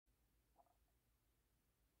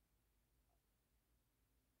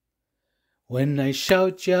When I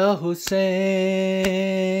shout Ya Hussain,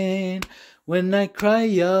 when I cry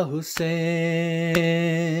Ya Hussain,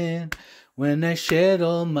 when I shed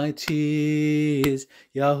all my tears,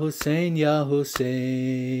 Ya Hussayn Ya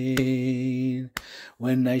Hussayn.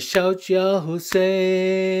 When I shout Ya Hussain,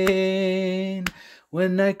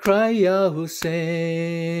 when I cry Ya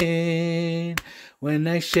Hussain, when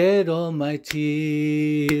I shed all my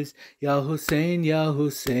tears, Ya Hussayn Ya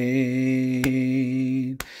Hussayn.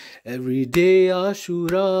 Every day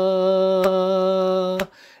Ashura,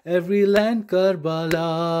 every land Karbala,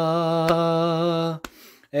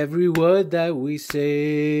 every word that we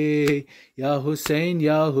say, Ya Hussayn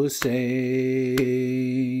Ya Hussayn.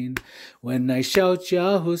 When I shout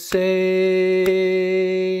Ya Hussain,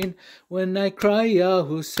 when I cry Ya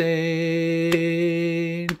Hussain,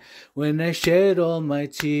 when I shed all my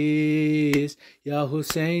tears, Ya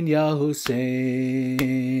Hussayn Ya Hussayn.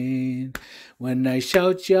 When I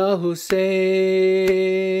shout Ya Hussain,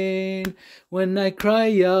 when I cry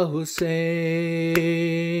Ya Hussain,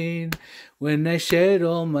 when I shed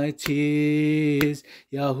all my tears,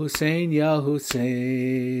 Ya Hussayn Ya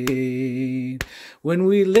Hussain. When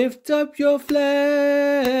we lift up your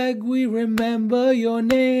flag, we remember your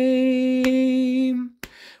name.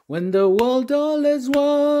 When the world all as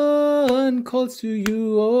one calls to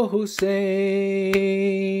you, O Hussain,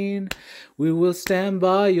 we will stand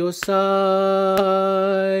by your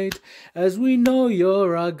side, as we know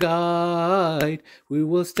you're our guide. We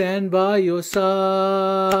will stand by your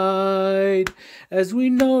side, as we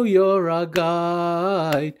know you're our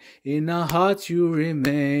guide. In our hearts you remain,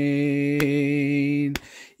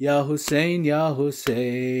 Ya Hussayn Ya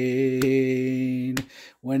Hussayn.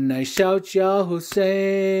 When I shout Ya Hussain,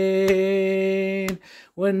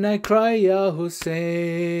 when I cry Ya Hussain,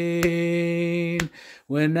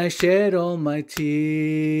 when I shed all my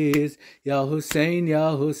tears, Ya Hussayn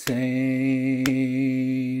Ya Hussain.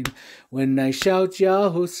 When I shout Ya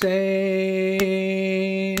Hussain,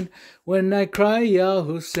 when I cry Ya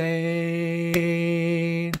Hussain,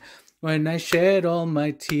 when I shed all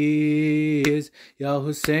my tears, Ya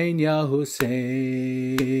Hussayn Ya Hussain.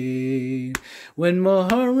 When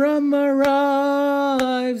Muharram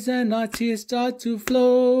arrives and our tears start to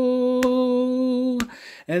flow,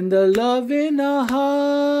 and the love in our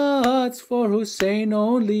hearts for Hussain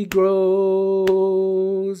only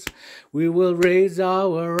grows, we will raise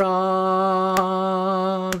our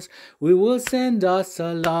arms, we will send our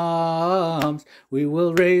salaams, we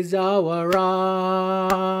will raise our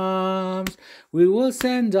arms, we will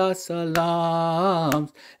send our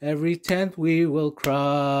salaams. Every 10th we will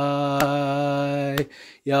cry,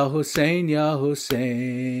 Ya Hussayn Ya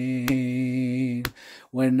Hussayn.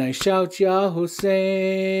 When I shout Ya Hussain,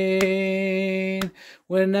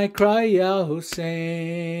 when I cry Ya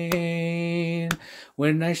Hussain,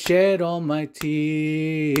 when I shed all my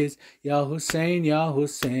tears, Ya Hussayn Ya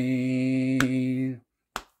Hussain.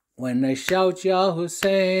 When I shout Ya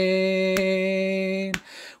Hussain,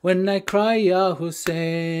 when I cry Ya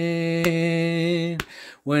Hussain,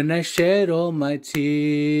 when I shed all my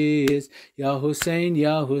tears, Ya Hussayn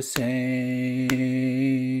Ya Hussain.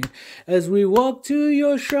 As we walk to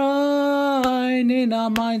your shrine, in our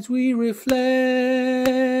minds we reflect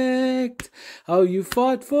how you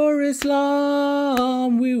fought for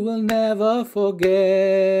Islam, we will never forget.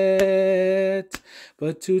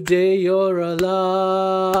 But today you're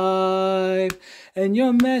alive, and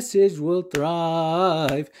your message will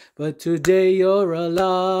thrive. But today you're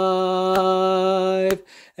alive,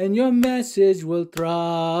 and your message will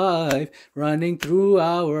thrive, running through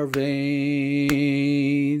our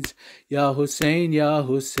veins. Ya Hussayn Ya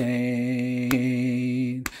Hussayn.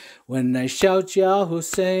 When I shout Ya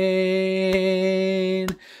Hussain,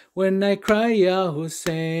 when I cry Ya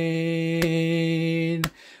Hussain,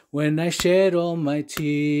 when I shed all my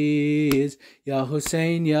tears, Ya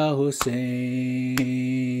Hussayn Ya Hussain.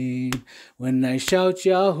 When I shout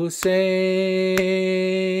Ya Hussain,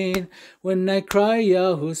 when I cry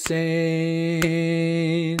Ya Hussain,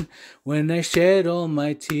 when I shed all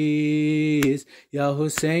my tears, Ya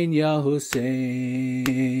Hussayn Ya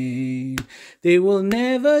Hussain. They will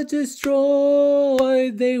never destroy,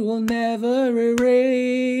 they will never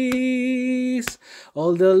erase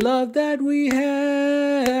all the love that we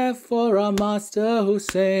have for our Master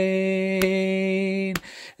Hussain.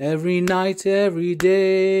 Every night, every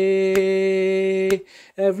day,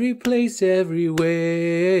 every place,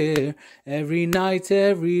 everywhere. Every night,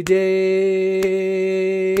 every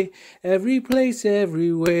day, every place,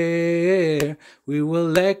 everywhere. We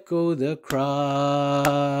will echo the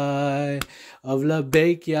cry of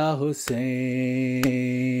Labbaik Ya Hussain.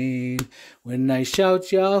 When I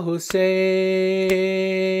shout Ya Hussain,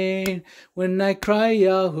 when I cry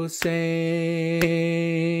Ya Hussain,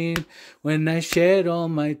 when I shed all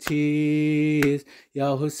my tears,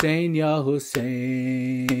 Ya Hussayn Ya Hussain.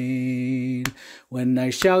 When I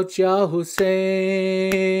shout Ya Hussain,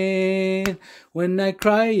 when I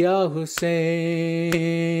cry Ya Hussain,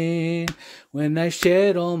 when I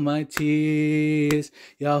shed all my tears,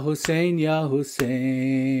 Ya Hussayn Ya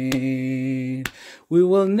Hussain. We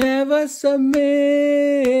will never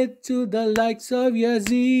submit to the likes of Yazid.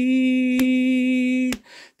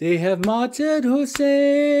 They have martyred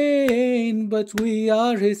Hussain, but we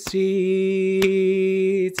are his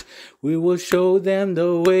seeds. We will show them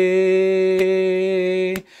the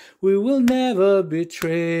way. We will never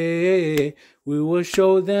betray. We will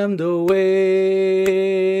show them the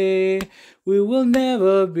way. We will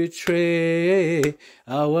never betray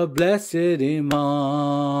our blessed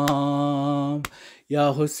Imam.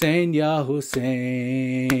 Ya Hussayn Ya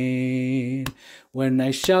Hussayn. When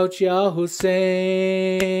I shout Ya Hussain,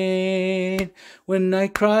 when I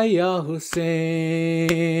cry Ya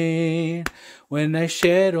Hussain, when I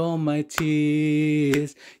shed all my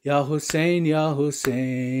tears, Ya Hussayn Ya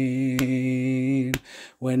Hussain.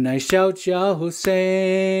 When I shout Ya Hussain,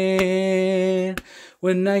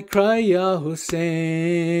 when I cry Ya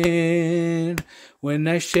Hussain, when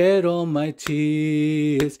I shed all my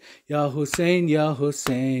tears, Ya Hussayn Ya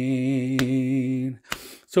Hussain.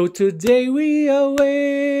 So today we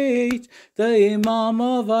await the Imam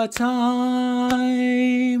of our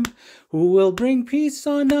time, who will bring peace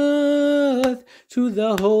on earth to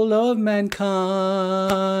the whole of mankind.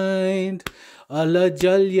 Allah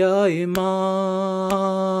Jal Ya Imam,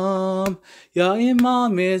 Ya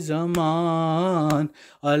Imam Zaman.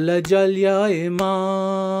 Allah Jal Ya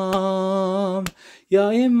Imam, Ya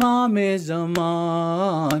Imam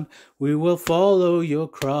Zaman. We will follow your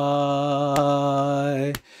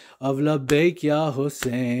cry of Labbaik Ya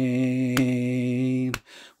Hussain.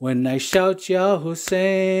 When I shout Ya Hussain,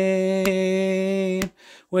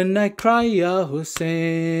 when I cry Ya Hussain,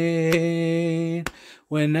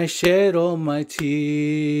 when I shed all my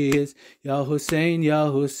tears, Ya Hussayn Ya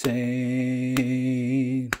Hussain.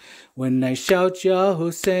 When I shout Ya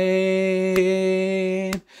Hussain,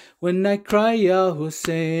 when I cry Ya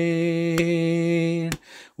Hussain,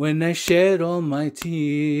 when I shed all my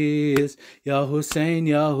tears, Ya Hussayn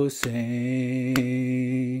Ya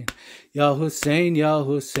Hussain. Ya Hussayn Ya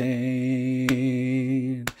Hussain.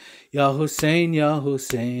 Ya Hussayn Ya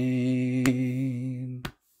Hussain.